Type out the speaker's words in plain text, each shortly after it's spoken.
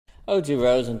O.G.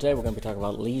 Rose, and today we're going to be talking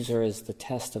about leisure is the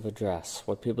test of address.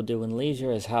 What people do in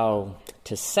leisure is how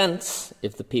to sense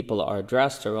if the people are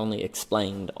addressed or only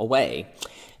explained away,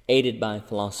 aided by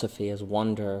philosophy as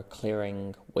wonder,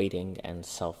 clearing, waiting, and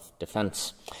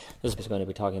self-defense. This is going to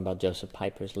be talking about Josef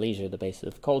Pieper's Leisure, the Basis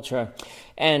of Culture.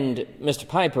 And Mr.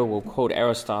 Pieper will quote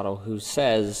Aristotle, who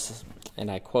says,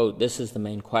 and I quote, "This is the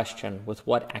main question, with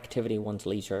what activity one's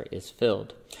leisure is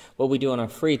filled. What we do in our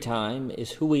free time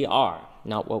is who we are,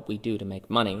 not what we do to make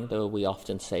money, though we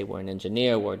often say we're an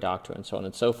engineer, we're a doctor, and so on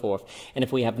and so forth. And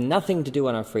if we have nothing to do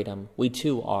in our freedom, we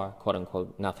too are,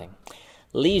 quote-unquote, nothing."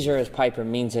 Leisure, as Pieper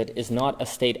means it, is not a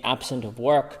state absent of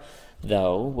work,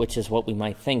 though, which is what we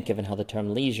might think given how the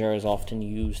term leisure is often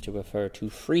used to refer to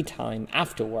free time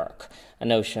after work, a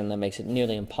notion that makes it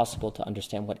nearly impossible to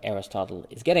understand what Aristotle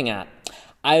is getting at.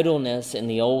 Idleness, in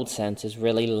the old sense, is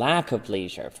really lack of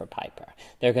leisure for Pieper.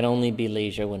 There can only be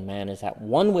leisure when man is at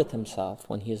one with himself,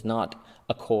 when he is not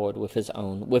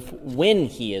when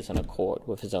he is in accord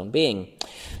with his own being.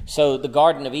 So the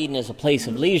Garden of Eden is a place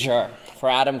of leisure, for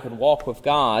Adam could walk with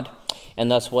God, and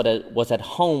thus was at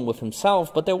home with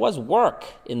himself, but there was work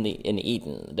in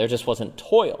Eden. There just wasn't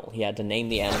toil. He had to name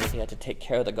the animals, he had to take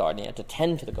care of the garden, he had to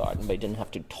tend to the garden, but he didn't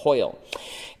have to toil.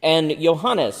 And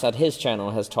Johannes at his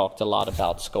channel has talked a lot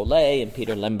about skole, and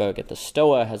Peter Lemberg at the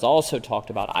Stoa has also talked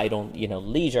about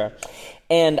leisure.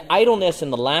 And idleness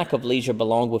and the lack of leisure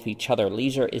belong with each other.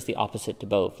 Leisure is the opposite to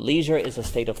both. Leisure is a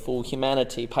state of full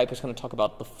humanity. Pieper's going to talk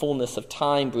about the fullness of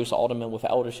time. Bruce Alderman with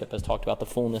eldership has talked about the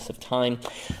fullness of time.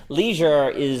 Leisure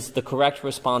is the correct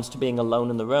response to being alone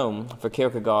in the room. For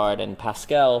Kierkegaard and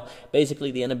Pascal,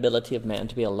 basically the inability of man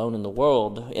to be alone in the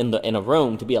world, in a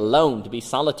room, to be alone, to be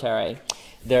solitary.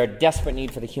 Their desperate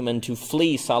need for the human to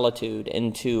flee solitude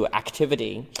into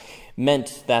activity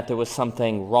meant that there was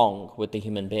something wrong with the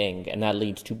human being, and that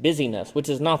leads to busyness, which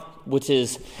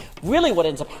is really what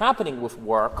ends up happening with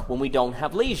work when we don't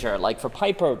have leisure. Like for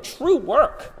Pieper, true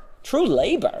work, true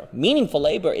labor, meaningful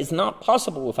labor is not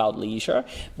possible without leisure,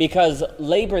 because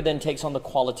labor then takes on the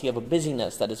quality of a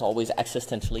busyness that is always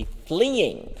existentially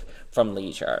fleeing from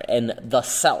leisure and the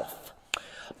self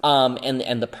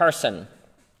and the person.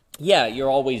 Yeah, you're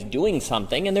always doing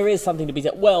something, and there is something to be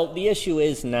said. Well, the issue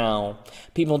is now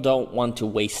people don't want to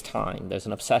waste time. There's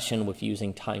an obsession with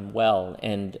using time well,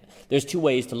 and there's two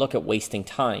ways to look at wasting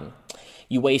time.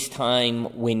 You waste time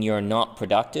when you're not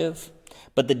productive,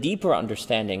 but the deeper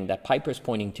understanding that Pieper's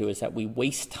pointing to is that we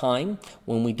waste time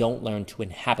when we don't learn to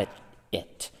inhabit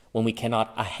it, when we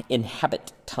cannot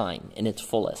inhabit time in its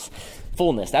fullness.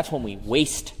 That's when we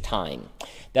waste time.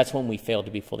 That's when we fail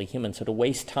to be fully human. So to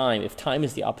waste time, if time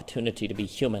is the opportunity to be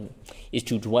human, is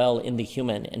to dwell in the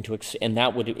human, and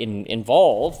that would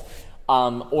involve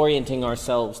orienting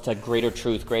ourselves to greater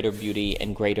truth, greater beauty,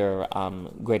 and greater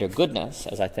goodness,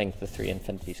 as I think the three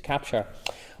infinities capture.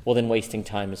 Well, then wasting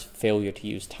time is failure to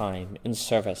use time in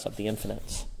service of the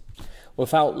infinites.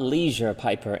 Without leisure,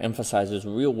 Pieper emphasizes,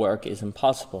 real work is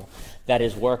impossible. That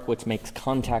is, work which makes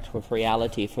contact with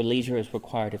reality, for leisure is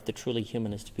required if the truly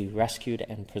human is to be rescued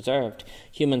and preserved.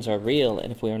 Humans are real,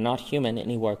 and if we are not human,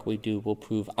 any work we do will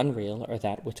prove unreal, or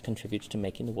that which contributes to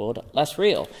making the world less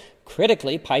real.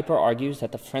 Critically, Pieper argues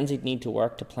that the frenzied need to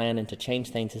work, to plan, and to change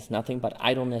things is nothing but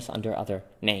idleness under other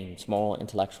names, moral,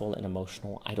 intellectual, and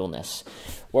emotional idleness.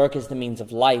 Work is the means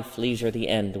of life, leisure the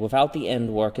end. Without the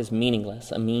end, work is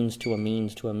meaningless, a means to a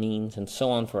means to a means, and so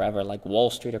on forever, like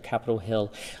Wall Street or Capitol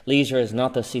Hill. Leisure is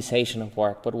not the cessation of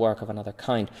work, but work of another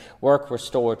kind. Work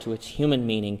restored to its human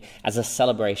meaning as a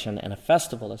celebration and a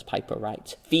festival, as Pieper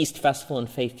writes. Feast, festival, and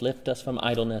faith lift us from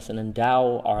idleness and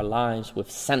endow our lives with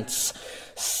sense,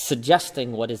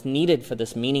 suggesting what is needed for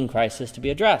this meaning crisis to be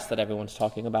addressed that everyone's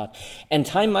talking about. And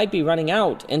time might be running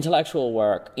out. Intellectual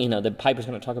work, that Pieper's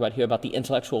going to talk about here about the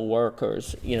intellectual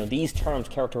workers. These terms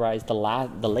characterize the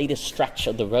latest stretch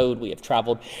of the road we have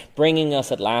traveled, bringing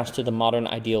us at last to the modern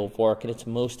ideal of work in its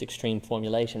most extreme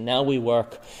formulation. Now we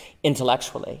work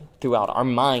intellectually throughout. Our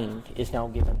mind is now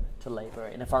given to labor,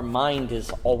 and if our mind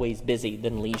is always busy,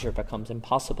 then leisure becomes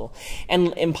impossible.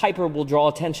 And Pieper will draw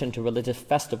attention to religious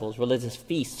festivals, religious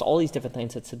feasts, all these different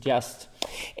things that suggest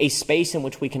a space in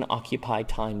which we can occupy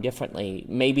time differently.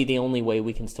 Maybe the only way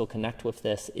we can still connect with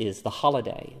this is the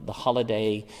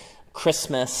holiday,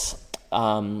 Christmas,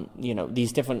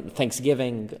 these different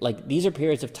Thanksgiving. Like, these are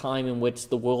periods of time in which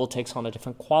the world takes on a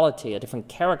different quality, a different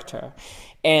character.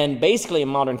 And basically in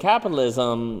modern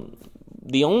capitalism,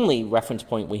 the only reference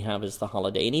point we have is the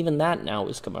holiday, and even that now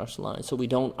is commercialized, so we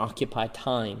don't occupy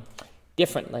time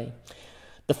differently.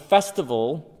 The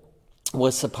festival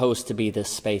was supposed to be this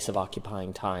space of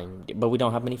occupying time. But we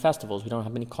don't have many festivals. We don't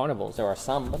have many carnivals. There are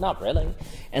some, but not really.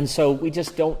 And so we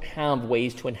just don't have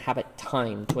ways to inhabit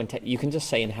time. You can just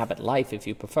say inhabit life, if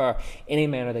you prefer, in a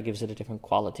manner that gives it a different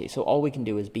quality. So all we can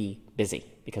do is be busy,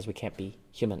 because we can't be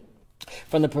human.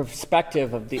 From the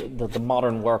perspective of the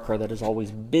modern worker that is always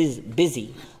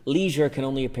busy, leisure can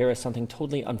only appear as something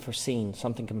totally unforeseen,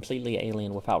 something completely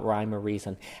alien without rhyme or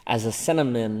reason, as a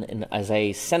synonym,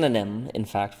 in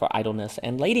fact, for idleness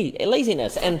and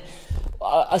laziness. And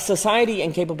a society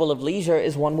incapable of leisure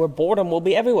is one where boredom will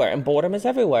be everywhere, and boredom is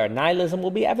everywhere. Nihilism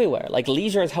will be everywhere. Like,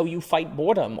 leisure is how you fight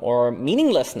boredom or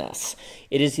meaninglessness.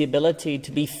 It is the ability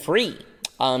to be free.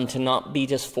 To not be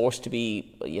just forced to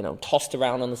be, tossed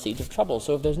around on the seas of trouble.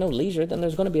 So if there's no leisure, then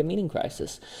there's going to be a meaning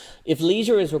crisis. If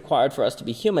leisure is required for us to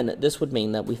be human, this would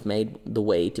mean that we've made the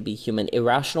way to be human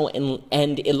irrational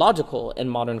and illogical in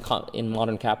modern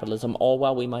capitalism, all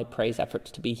while we might praise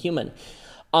efforts to be human.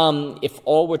 If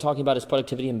all we're talking about is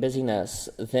productivity and busyness,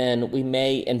 then we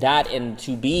may, and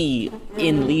to be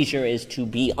in leisure is to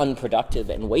be unproductive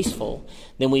and wasteful,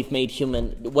 then we've made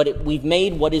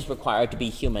what is required to be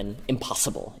human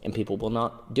impossible, and people will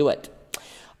not do it.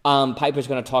 Pieper's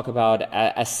going to talk about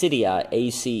acedia,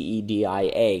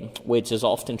 A-C-E-D-I-A, which is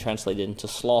often translated into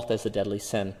sloth as a deadly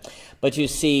sin. But you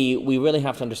see, we really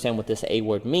have to understand what this A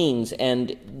word means,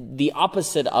 and the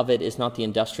opposite of it is not the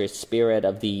industrious spirit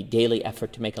of the daily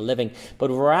effort to make a living,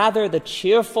 but rather the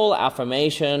cheerful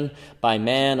affirmation by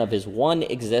man of his one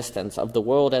existence, of the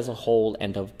world as a whole,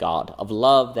 and of God, of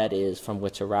love, that is, from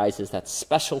which arises that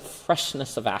special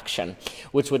freshness of action,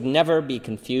 which would never be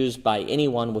confused by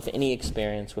anyone with any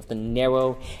experience with the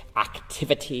narrow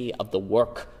activity of the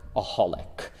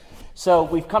workaholic. So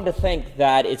we've come to think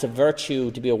that it's a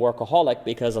virtue to be a workaholic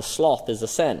because a sloth is a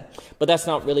sin. But that's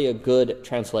not really a good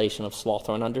translation of sloth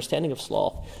or an understanding of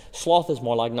sloth. Sloth is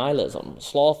more like nihilism.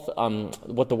 Sloth,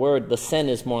 the sin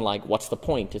is more like, what's the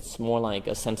point? It's more like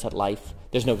a sense that life,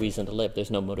 there's no reason to live,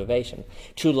 there's no motivation.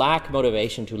 To lack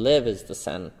motivation to live is the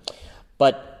sin.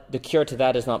 But the cure to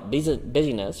that is not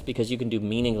busyness, because you can do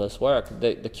meaningless work.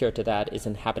 The cure to that is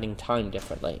inhabiting time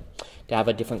differently, to have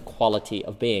a different quality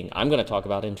of being. I'm going to talk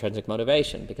about intrinsic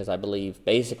motivation, because I believe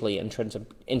basically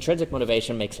intrinsic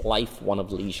motivation makes life one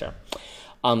of leisure.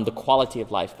 The quality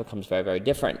of life becomes very, very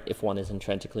different if one is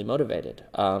intrinsically motivated.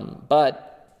 But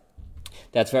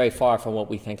that's very far from what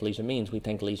we think leisure means. We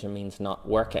think leisure means not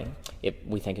working.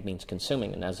 We think it means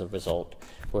consuming, and as a result,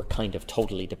 we're kind of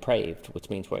totally depraved, which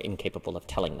means we're incapable of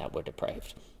telling that we're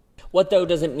depraved. What, though,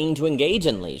 does it mean to engage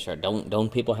in leisure?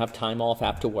 Don't people have time off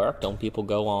after work? Don't people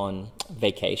go on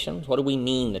vacations? What do we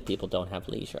mean that people don't have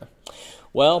leisure?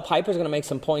 Well, Pieper's going to make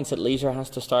some points that leisure has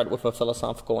to start with a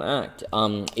philosophical act.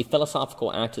 A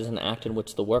philosophical act is an act in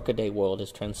which the workaday world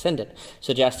is transcended,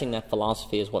 suggesting that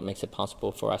philosophy is what makes it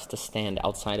possible for us to stand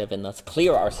outside of and thus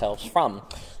clear ourselves from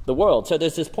the world. So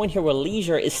there's this point here where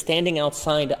leisure is standing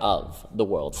outside of the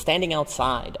world, standing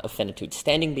outside of finitude,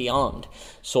 standing beyond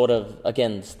sort of,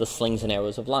 again, the slings and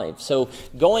arrows of life. So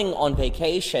going on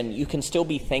vacation, you can still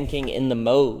be thinking in the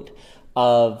mode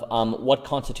of what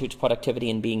constitutes productivity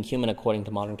and being human according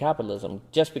to modern capitalism.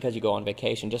 Just because you go on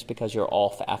vacation, just because you're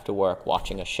off after work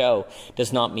watching a show,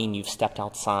 does not mean you've stepped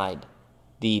outside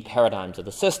the paradigms of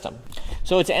the system.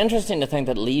 So it's interesting to think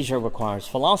that leisure requires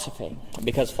philosophy,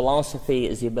 because philosophy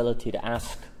is the ability to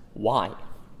ask why.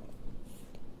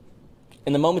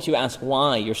 And the moment you ask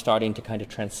why, you're starting to kind of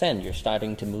transcend, you're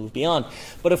starting to move beyond.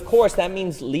 But of course, that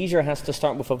means leisure has to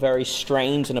start with a very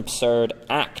strange and absurd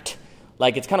act.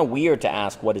 Like, it's kind of weird to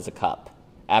ask, what is a cup?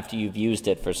 After you've used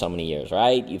it for so many years,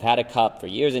 right? You've had a cup for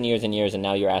years and years and years, and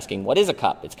now you're asking, what is a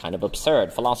cup? It's kind of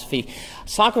absurd.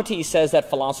 Socrates says that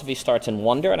philosophy starts in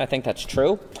wonder, and I think that's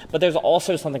true. But there's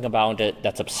also something about it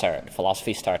that's absurd.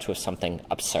 Philosophy starts with something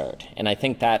absurd. And I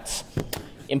think that's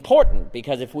important,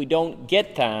 because if we don't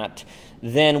get that,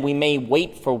 then we may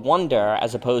wait for wonder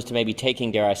as opposed to maybe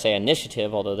taking, dare I say,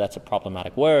 initiative, although that's a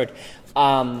problematic word,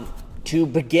 to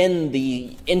begin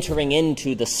the entering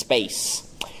into the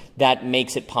space that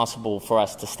makes it possible for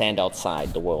us to stand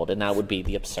outside the world, and that would be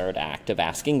the absurd act of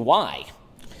asking why.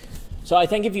 So I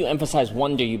think if you emphasize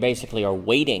wonder, you basically are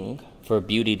waiting for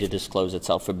beauty to disclose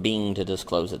itself, for being to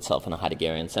disclose itself in a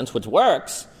Heideggerian sense, which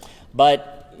works,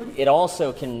 but it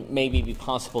also can maybe be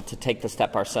possible to take the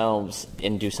step ourselves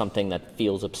and do something that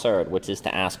feels absurd, which is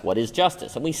to ask, what is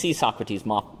justice? And we see Socrates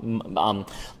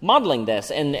modeling this,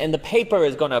 and the paper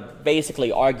is going to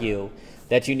basically argue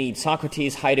that you need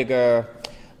Socrates, Heidegger,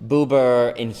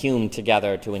 Buber, and Hume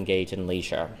together to engage in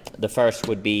leisure. The first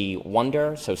would be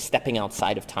wonder, so stepping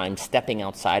outside of time, stepping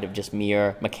outside of just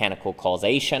mere mechanical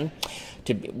causation,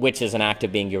 which is an act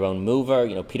of being your own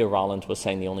mover. Peter Rollins was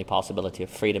saying the only possibility of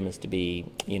freedom is to be,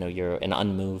 you're an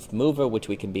unmoved mover, which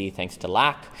we can be thanks to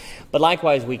lack. But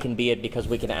likewise, we can be it because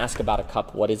we can ask about a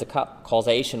cup, what is a cup?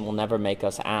 Causation will never make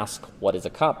us ask, what is a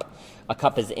cup? A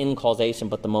cup is in causation,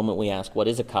 but the moment we ask, what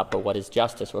is a cup or what is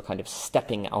justice, we're kind of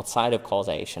stepping outside of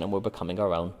causation and we're becoming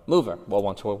our own mover. Well,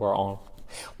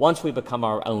 once we become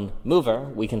our own mover,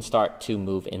 we can start to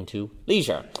move into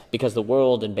leisure, because the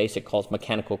world in basic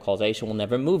mechanical causation will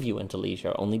never move you into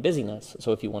leisure, only busyness.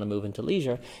 So if you want to move into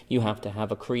leisure, you have to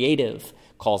have a creative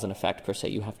cause and effect per se.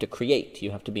 You have to create.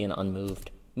 You have to be an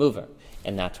unmoved mover.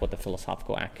 And that's what the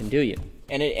philosophical act can do you.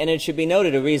 And it should be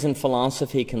noted, a reason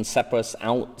philosophy can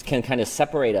kind of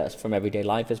separate us from everyday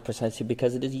life is precisely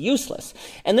because it is useless.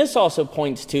 And this also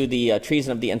points to the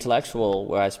Treason of the Intellectual,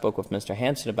 where I spoke with Mr.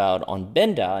 Hansen about on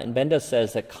Benda. And Benda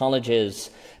says that colleges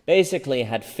basically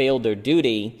had failed their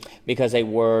duty because they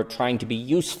were trying to be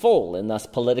useful and thus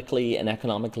politically and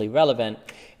economically relevant.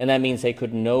 And that means they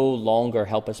could no longer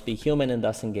help us be human and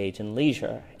thus engage in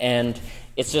leisure. And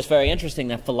it's just very interesting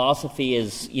that philosophy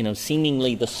is,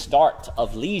 seemingly the start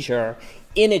of leisure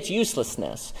in its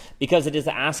uselessness, because it is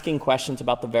asking questions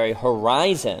about the very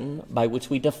horizon by which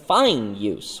we define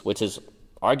use, which is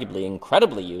arguably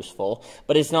incredibly useful,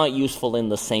 but it's not useful in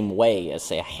the same way as,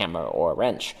 say, a hammer or a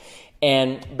wrench.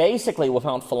 And basically,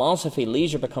 without philosophy,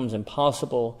 leisure becomes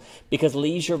impossible because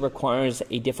leisure requires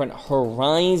a different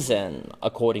horizon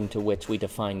according to which we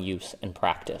define use and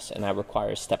practice. And that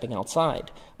requires stepping outside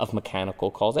of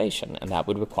mechanical causation. And that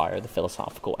would require the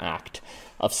philosophical act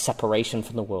of separation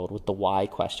from the world with the why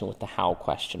question, with the how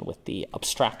question, with the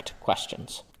abstract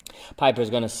questions. Pieper is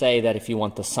going to say that if you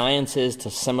want the sciences to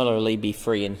similarly be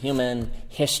free in human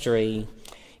history,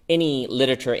 any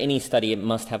literature, any study, it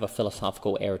must have a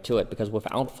philosophical air to it, because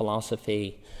without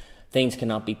philosophy, things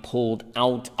cannot be pulled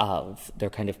out of their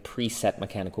kind of preset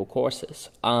mechanical courses.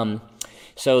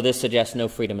 So this suggests no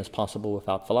freedom is possible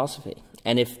without philosophy.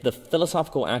 And if the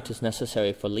philosophical act is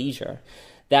necessary for leisure,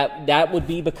 that would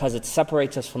be because it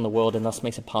separates us from the world and thus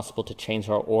makes it possible to change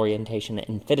our orientation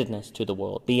and fittedness to the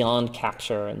world, beyond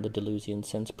capture and the delusion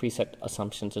sense, precept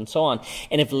assumptions, and so on.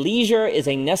 And if leisure is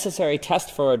a necessary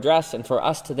test for address and for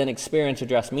us to then experience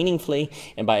address meaningfully,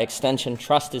 and by extension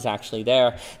trust is actually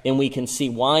there, then we can see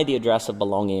why the address of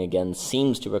belonging again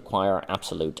seems to require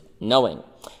absolute knowing.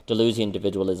 Delusion,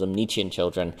 individualism, Nietzschean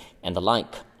children, and the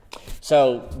like.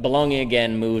 So belonging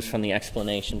again moves from the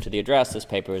explanation to the address. This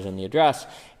paper is in the address.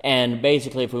 And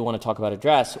basically, if we want to talk about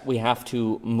address, we have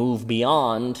to move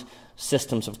beyond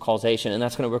systems of causation, and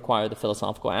that's going to require the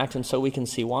philosophical act. And so we can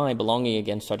see why belonging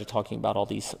again started talking about all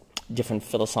these different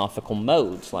philosophical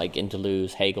modes, like in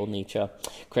Deleuze, Hegel, Nietzsche,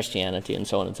 Christianity, and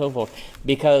so on and so forth,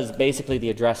 because basically the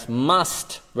address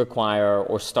must require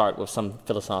or start with some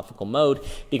philosophical mode,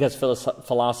 because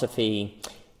philosophy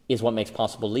is what makes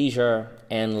possible leisure,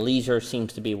 and leisure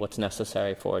seems to be what's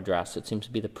necessary for address. It seems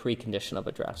to be the precondition of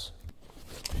address.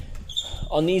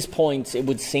 On these points, it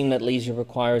would seem that leisure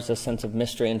requires a sense of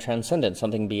mystery and transcendence,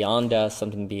 something beyond us,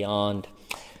 something beyond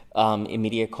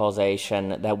immediate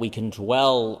causation that we can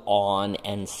dwell on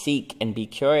and seek and be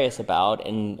curious about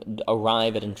and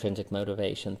arrive at intrinsic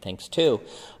motivation thanks to.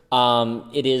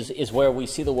 It is where we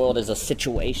see the world as a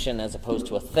situation as opposed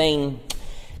to a thing.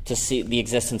 To see the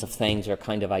existence of things are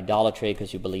kind of idolatry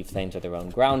because you believe things are their own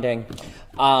grounding,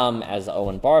 as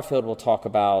Owen Barfield will talk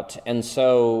about. And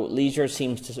so leisure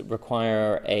seems to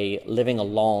require a living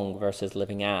along versus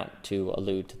living at, to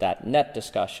allude to that net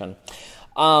discussion.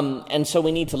 And so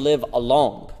we need to live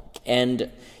along. And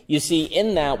you see,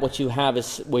 in that, what you have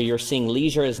is where you're seeing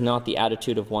leisure is not the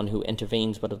attitude of one who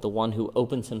intervenes, but of the one who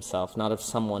opens himself, not of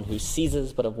someone who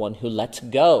seizes, but of one who lets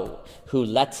go, who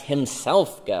lets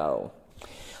himself go.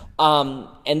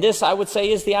 And this, I would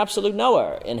say, is the absolute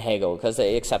knower in Hegel, because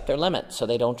they accept their limits, so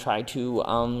they don't try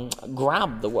to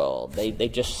grab the world. They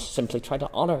just simply try to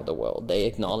honor the world. They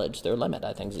acknowledge their limit.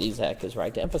 I think Zizek is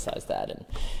right to emphasize that, and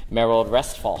Merold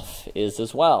Resthoff is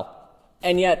as well.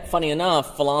 And yet, funny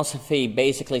enough, philosophy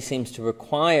basically seems to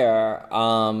require,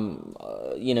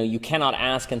 you cannot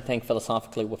ask and think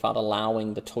philosophically without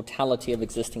allowing the totality of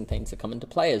existing things to come into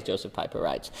play, as Josef Pieper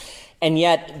writes. And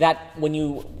yet, that when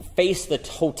you face the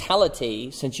totality,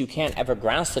 since you can't ever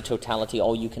grasp the totality,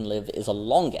 all you can live is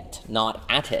along it, not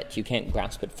at it. You can't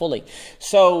grasp it fully.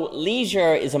 So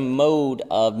leisure is a mode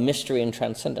of mystery and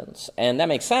transcendence. And that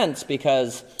makes sense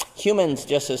because humans,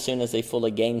 just as soon as they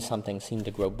fully gain something, seem to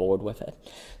grow bored with it.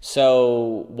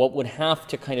 So what would have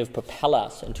to kind of propel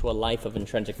us into a life of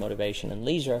intrinsic motivation and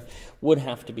leisure would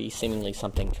have to be seemingly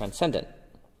something transcendent.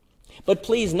 But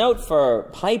please note, for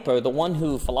Pieper, the one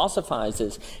who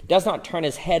philosophizes does not turn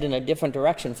his head in a different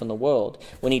direction from the world.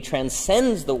 When he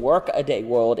transcends the work-a-day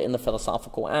world in the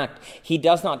philosophical act, he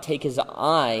does not take his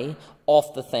eye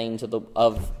off the things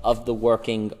of the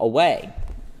working away.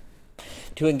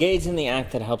 To engage in the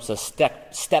act that helps us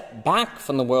step back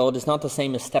from the world is not the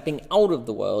same as stepping out of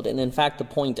the world. And in fact, the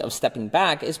point of stepping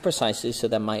back is precisely so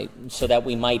that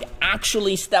we might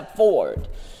actually step forward.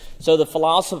 So the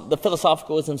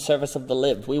philosophical is in service of the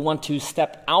lived. We want to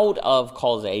step out of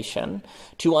causation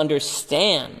to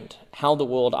understand how the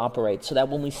world operates, so that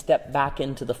when we step back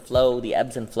into the flow, the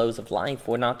ebbs and flows of life,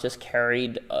 we're not just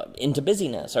carried into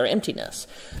busyness or emptiness,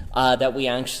 that we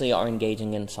actually are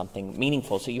engaging in something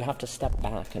meaningful. So you have to step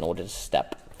back in order to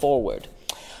step forward.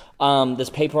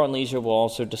 This paper on leisure will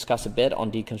also discuss a bit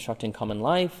on deconstructing common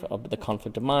life, the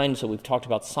conflict of mind. So we've talked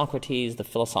about Socrates, the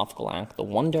philosophical act, the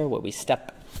wonder, where we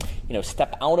step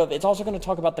out of. It's also going to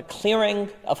talk about the clearing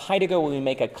of Heidegger, where we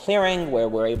make a clearing where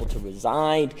we're able to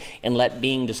reside and let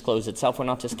being disclose itself. We're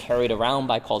not just carried around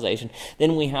by causation.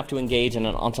 Then we have to engage in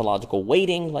an ontological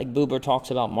waiting, like Buber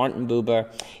talks about, Martin Buber.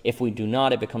 If we do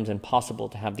not, it becomes impossible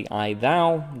to have the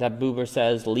I-thou that Buber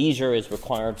says. Leisure is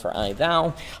required for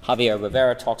I-thou. Javier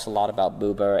Rivera talks a lot about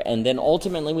Buber. And then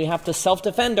ultimately we have to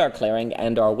self-defend our clearing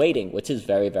and our waiting, which is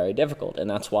very, very difficult. And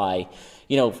that's why,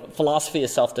 philosophy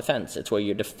is self-defense. It's where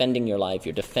you're defending your life,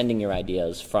 you're defending your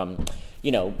ideas from,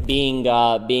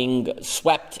 being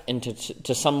swept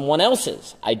into someone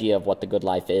else's idea of what the good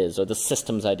life is, or the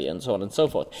system's idea, and so on and so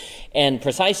forth. And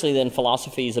precisely then,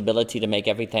 philosophy's ability to make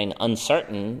everything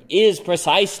uncertain is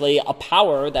precisely a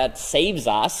power that saves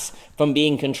us from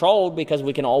being controlled, because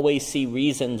we can always see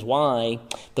reasons why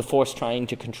the force trying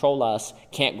to control us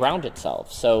can't ground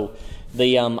itself. So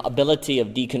the ability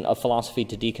of philosophy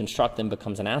to deconstruct then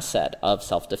becomes an asset of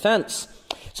self-defense.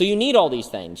 So you need all these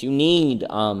things. You need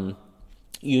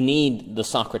the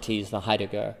Socrates, the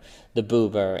Heidegger, the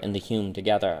Buber, and the Hume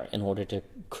together in order to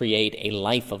create a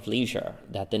life of leisure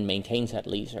that then maintains that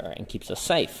leisure and keeps us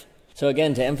safe. So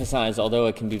again, to emphasize, although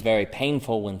it can be very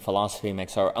painful when philosophy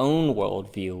makes our own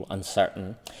worldview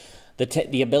uncertain,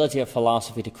 the ability of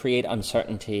philosophy to create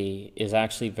uncertainty is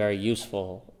actually very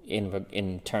useful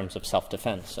in terms of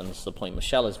self-defense, and this is the point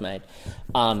Michelle has made.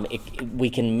 We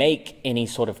can make any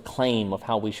sort of claim of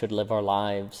how we should live our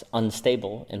lives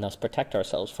unstable and thus protect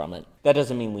ourselves from it. That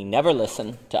doesn't mean we never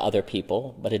listen to other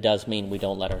people, but it does mean we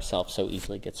don't let ourselves so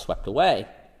easily get swept away.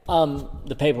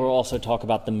 The paper will also talk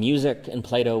about the music in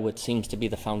Plato, which seems to be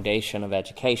the foundation of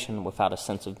education. Without a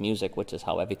sense of music, which is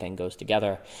how everything goes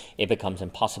together, it becomes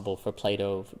impossible for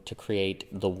Plato to create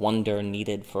the wonder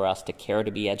needed for us to care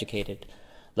to be educated,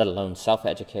 let alone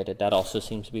self-educated. That also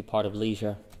seems to be part of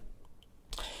leisure.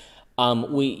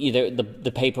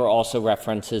 The paper also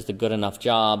references The Good Enough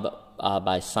Job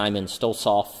by Simon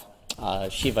Stolzoff.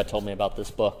 Shiva told me about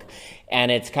this book.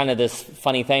 And it's kind of this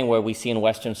funny thing where we see in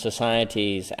Western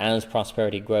societies, as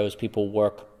prosperity grows, people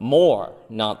work more,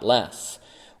 not less,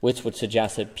 which would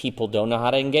suggest that people don't know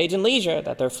how to engage in leisure,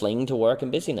 that they're fleeing to work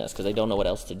and busyness because they don't know what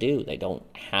else to do. They don't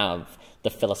have the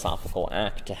philosophical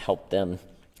act to help them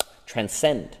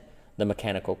transcend the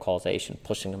mechanical causation,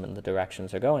 pushing them in the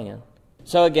directions they're going in.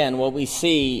 So again, what we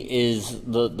see is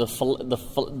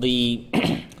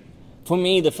for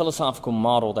me, the philosophical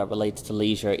model that relates to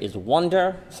leisure is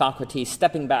wonder, Socrates,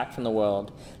 stepping back from the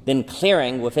world, then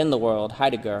clearing within the world,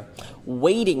 Heidegger,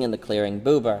 waiting in the clearing,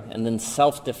 Buber, and then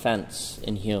self-defense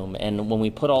in Hume. And when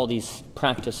we put all these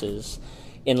practices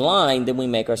in line, then we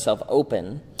make ourselves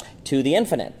open to the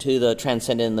infinite, to the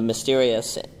transcendent, the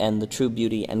mysterious, and the true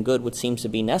beauty and good, which seems to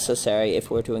be necessary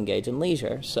if we're to engage in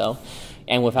leisure.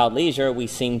 And without leisure, we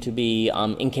seem to be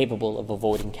incapable of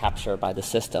avoiding capture by the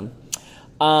system.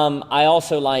 I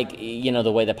also like,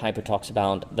 the way that Pieper talks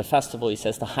about the festival. He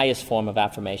says the highest form of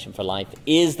affirmation for life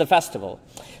is the festival.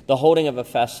 The holding of a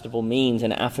festival means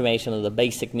an affirmation of the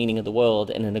basic meaning of the world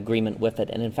and an agreement with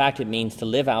it. And in fact, it means to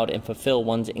live out and fulfill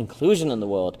one's inclusion in the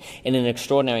world in an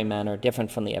extraordinary manner,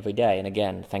 different from the everyday. And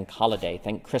again, thank holiday,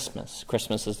 thank Christmas.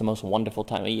 Christmas is the most wonderful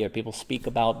time of year. People speak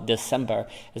about December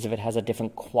as if it has a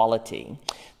different quality.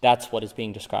 That's what is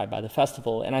being described by the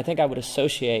festival. And I think I would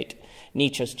associate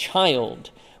Nietzsche's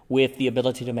child with the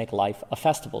ability to make life a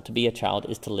festival. To be a child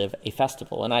is to live a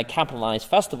festival. And I capitalize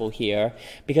festival here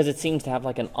because it seems to have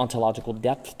like an ontological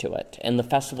depth to it. And the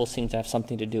festival seems to have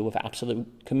something to do with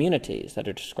absolute communities that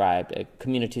are described,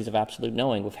 communities of absolute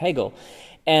knowing with Hegel.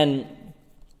 And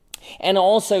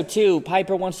also, too,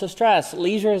 Pieper wants to stress,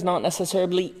 leisure is not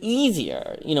necessarily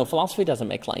easier. Philosophy doesn't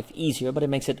make life easier, but it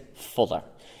makes it fuller.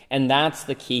 And that's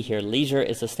the key here. Leisure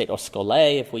is a state, or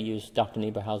skole, if we use Dr.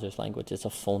 Niebuhrhauser's language, it's a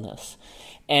fullness.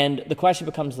 And the question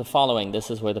becomes the following. This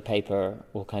is where the paper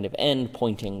will kind of end,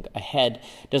 pointing ahead.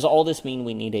 Does all this mean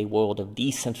we need a world of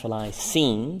decentralized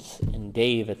scenes? And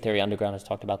Dave at Theory Underground has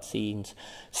talked about scenes,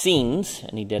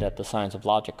 and he did at the Science of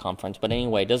Logic conference. But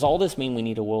anyway, does all this mean we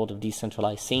need a world of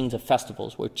decentralized scenes of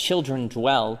festivals where children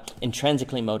dwell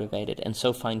intrinsically motivated and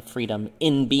so find freedom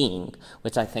in being,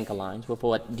 which I think aligns with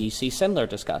what D.C. Sindler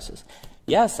discusses?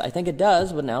 Yes, I think it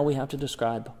does, but now we have to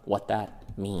describe what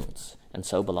that means. And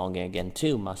so Belonging Again,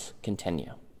 too, must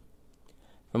continue.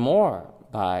 For more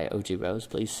by O.G. Rose,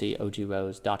 please see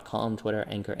ogrose.com, Twitter,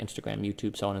 Anchor, Instagram,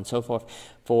 YouTube, so on and so forth.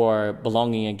 For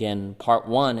Belonging Again Part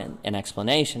 1, an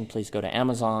explanation, please go to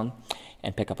Amazon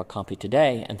and pick up a copy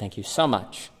today. And thank you so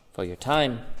much for your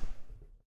time.